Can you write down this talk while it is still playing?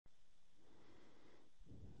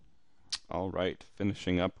All right,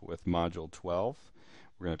 finishing up with Module 12.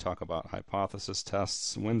 We're going to talk about hypothesis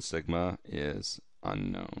tests when sigma is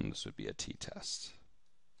unknown. This would be a t-test.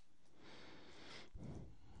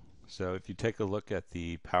 So if you take a look at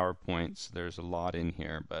the PowerPoints, there's a lot in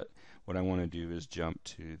here, but what I want to do is jump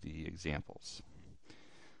to the examples.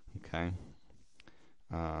 Okay.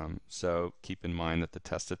 So keep in mind that the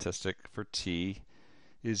test statistic for t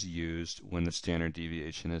is used when the standard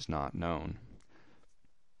deviation is not known.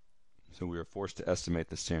 So we are forced to estimate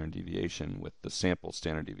the standard deviation with the sample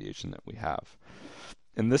standard deviation that we have.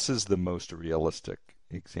 And this is the most realistic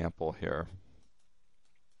example here,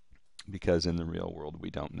 because in the real world we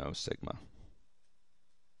don't know sigma.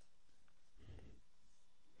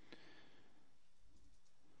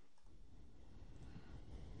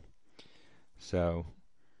 So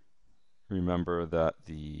remember that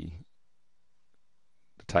the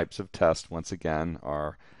types of tests, once again,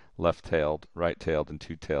 are left-tailed, right-tailed, and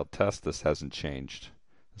two-tailed tests. This hasn't changed.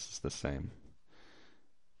 This is the same.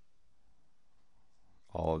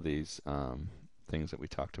 All of these things that we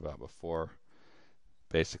talked about before,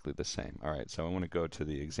 basically the same. All right, so I want to go to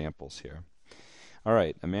the examples here. All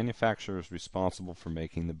right, a manufacturer is responsible for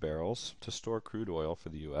making the barrels to store crude oil for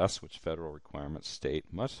the U.S., which federal requirements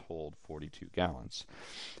state must hold 42 gallons.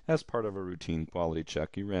 As part of a routine quality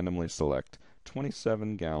check, you randomly select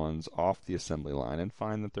 27 gallons off the assembly line and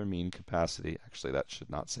find that their mean capacity, actually that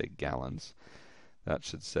should not say gallons, that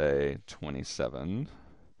should say 27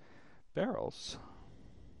 barrels.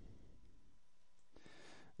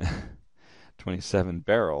 27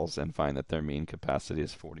 barrels and find that their mean capacity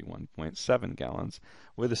is 41.7 gallons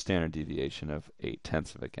with a standard deviation of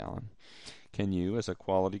 0.8 of a gallon. Can you, as a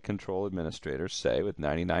quality control administrator, say with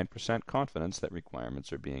 99% confidence that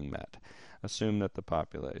requirements are being met? Assume that the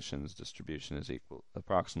population's distribution is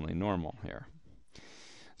approximately normal here.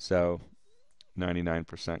 So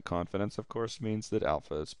 99% confidence, of course, means that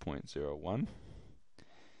alpha is 0.01,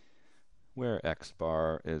 where x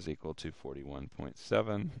bar is equal to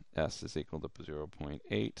 41.7, s is equal to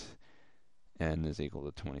 0.8, n is equal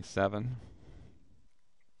to 27,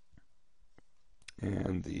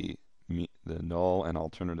 and the null and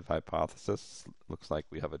alternative hypothesis looks like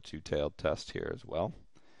we have a two-tailed test here as well.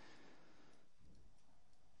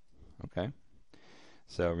 Okay,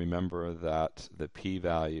 so remember that the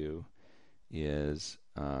p-value is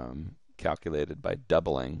calculated by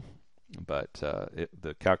doubling, but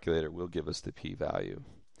the calculator will give us the p-value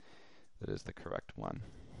that is the correct one.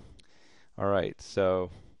 All right, so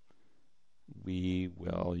we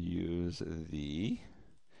will use the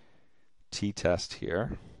t-test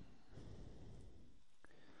here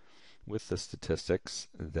with the statistics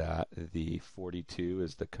that the 42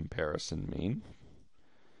 is the comparison mean.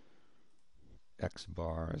 X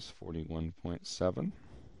bar is 41.7,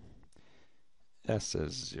 S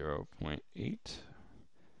is 0.8,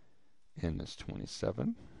 N is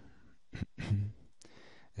 27,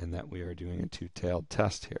 and that we are doing a two-tailed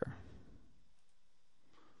test here.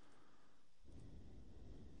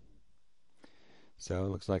 So it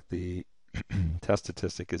looks like the test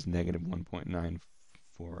statistic is negative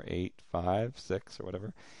 1.94856 or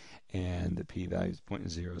whatever, and the p-value is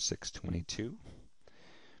 0.0622.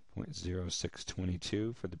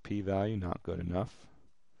 0.0622 for the p-value, not good enough.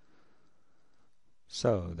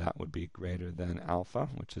 So that would be greater than alpha,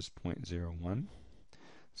 which is 0.01.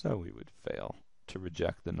 So we would fail to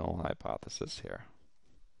reject the null hypothesis here.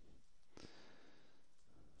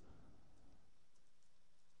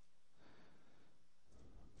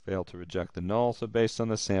 Fail to reject the null, so based on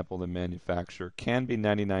the sample, the manufacturer can be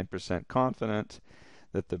 99% confident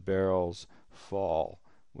that the barrels fall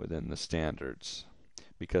within the standards.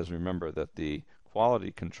 Because remember that the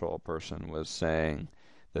quality control person was saying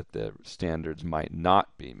that the standards might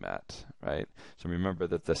not be met, right? So remember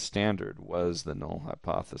that the standard was the null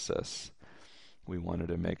hypothesis. We wanted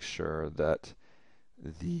to make sure that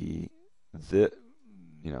we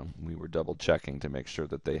were double checking to make sure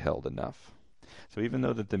that they held enough. So even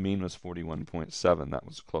though that the mean was 41.7, that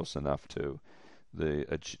was close enough to the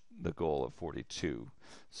goal of 42,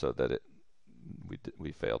 so that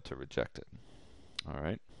we failed to reject it. All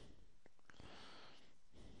right.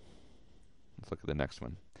 Let's look at the next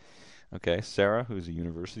one. Okay, Sarah, who's a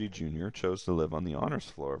university junior, chose to live on the honors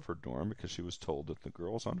floor of her dorm because she was told that the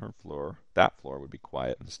girls on her floor, that floor, would be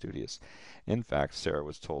quiet and studious. In fact, Sarah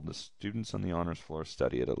was told the students on the honors floor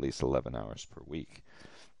study at least 11 hours per week.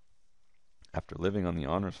 After living on the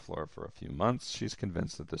honors floor for a few months, she's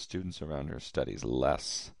convinced that the students around her studies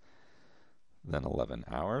less than 11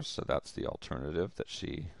 hours, so that's the alternative that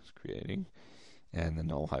she is creating. And the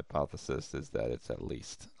null hypothesis is that it's at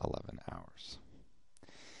least 11 hours.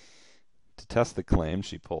 To test the claim,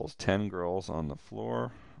 she polls 10 girls on the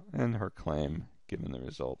floor and her claim given the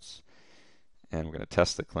results. And we're going to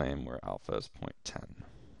test the claim where alpha is 0.10.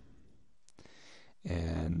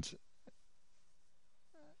 And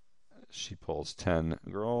she polls 10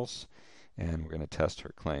 girls, and we're going to test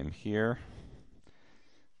her claim here.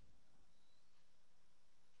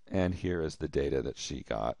 And here is the data that she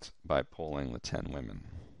got by polling the 10 women.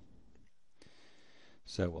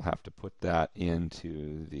 So we'll have to put that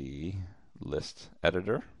into the list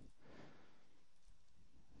editor.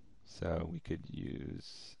 So we could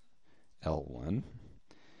use L1.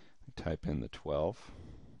 We type in the 12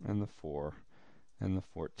 and the 4 and the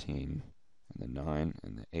 14 and the 9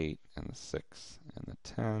 and the 8 and the 6 and the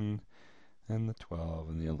 10 and the 12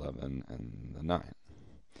 and the 11 and the 9.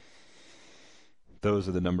 Those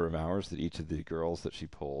are the number of hours that each of the girls that she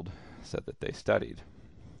polled said that they studied.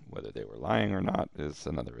 Whether they were lying or not is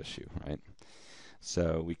another issue, right?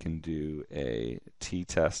 So we can do a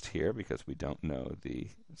t-test here because we don't know the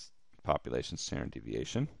population standard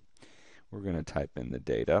deviation. We're going to type in the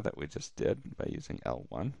data that we just did by using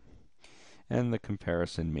L1. And the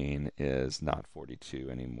comparison mean is not 42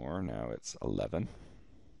 anymore. Now it's 11.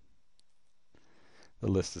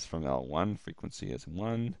 The list is from L1. Frequency is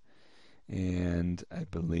 1. And I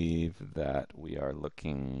believe that we are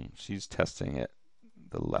looking, she's testing it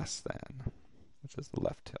the less than, which is the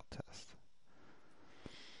left tail test.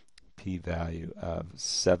 P-value of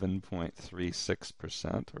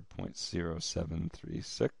 7.36% or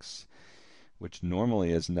 0.0736, which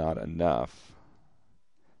normally is not enough.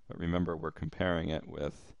 But remember, we're comparing it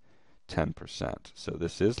with 10%. So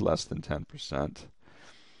this is less than 10%.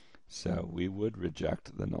 So we would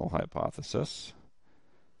reject the null hypothesis,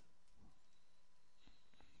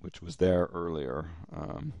 which was there earlier.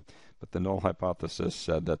 But the null hypothesis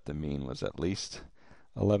said that the mean was at least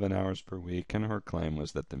 11 hours per week, and her claim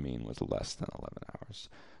was that the mean was less than 11 hours.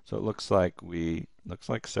 So it looks like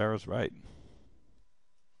Sarah's right,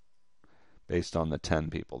 based on the 10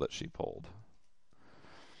 people that she polled.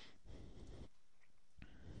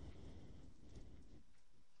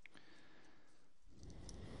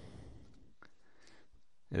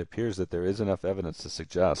 It appears that there is enough evidence to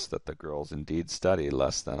suggest that the girls indeed study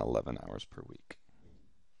less than 11 hours per week.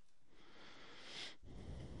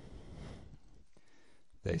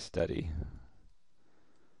 They study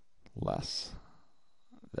less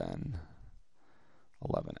than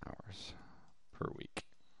 11 hours per week.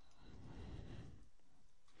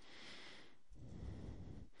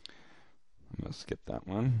 I'm going to skip that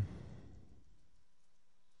one.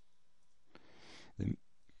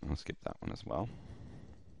 I'll skip that one as well.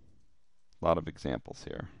 A lot of examples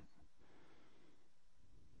here.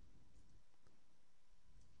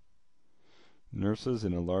 Nurses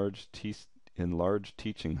in large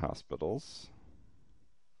teaching hospitals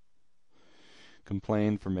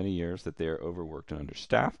complain for many years that they are overworked and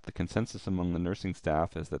understaffed. The consensus among the nursing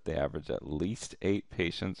staff is that they average at least 8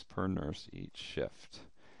 patients per nurse each shift.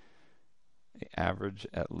 They average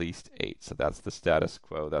at least 8. So that's the status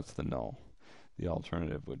quo, that's the null. The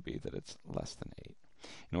alternative would be that it's less than 8.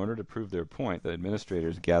 In order to prove their point, the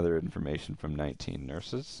administrators gather information from 19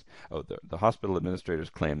 nurses. The hospital administrators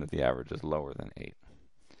claim that the average is lower than 8.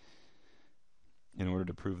 In order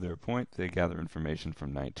to prove their point, they gather information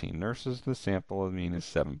from 19 nurses. The sample mean is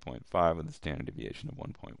 7.5 with a standard deviation of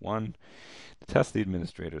 1.1. To test the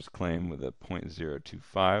administrators' claim with a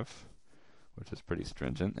 0.025, which is pretty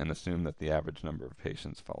stringent, and assume that the average number of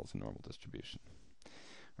patients follows a normal distribution.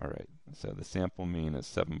 All right, so the sample mean is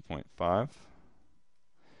 7.5.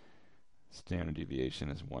 Standard deviation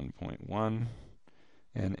is 1.1,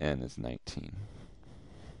 and n is 19.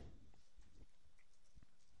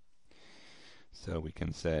 So we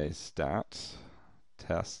can say stat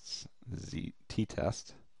tests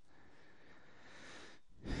t-test.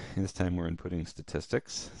 This time we're inputting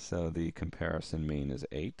statistics. So the comparison mean is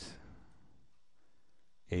 8.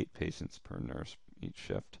 8 patients per nurse each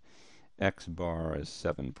shift. X bar is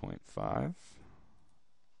 7.5.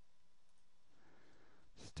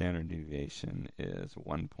 Standard deviation is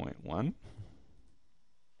 1.1.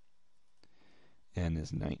 N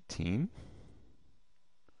is 19.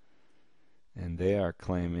 And they are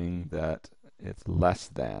claiming that it's less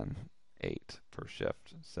than 8 per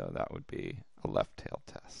shift. So that would be a left tail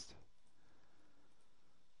test.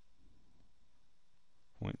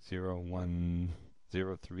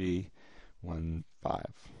 0.010315 or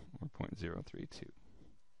 0.032.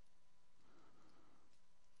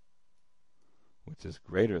 Which is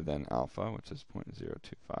greater than alpha, which is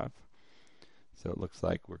 0.025. So it looks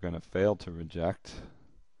like we're going to fail to reject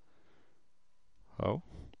O.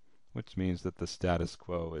 which means that the status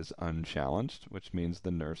quo is unchallenged, which means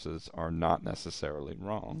the nurses are not necessarily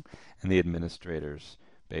wrong, and the administrators,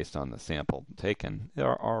 based on the sample taken,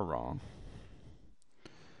 are wrong.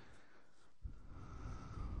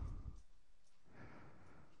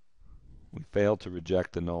 We failed to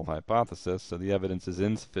reject the null hypothesis, so the evidence is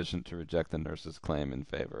insufficient to reject the nurses' claim in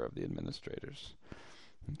favor of the administrators.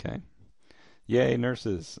 Okay? Yay,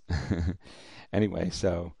 nurses! Anyway,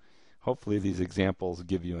 so hopefully these examples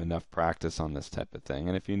give you enough practice on this type of thing.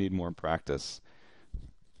 And if you need more practice,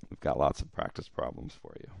 we've got lots of practice problems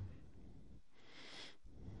for you.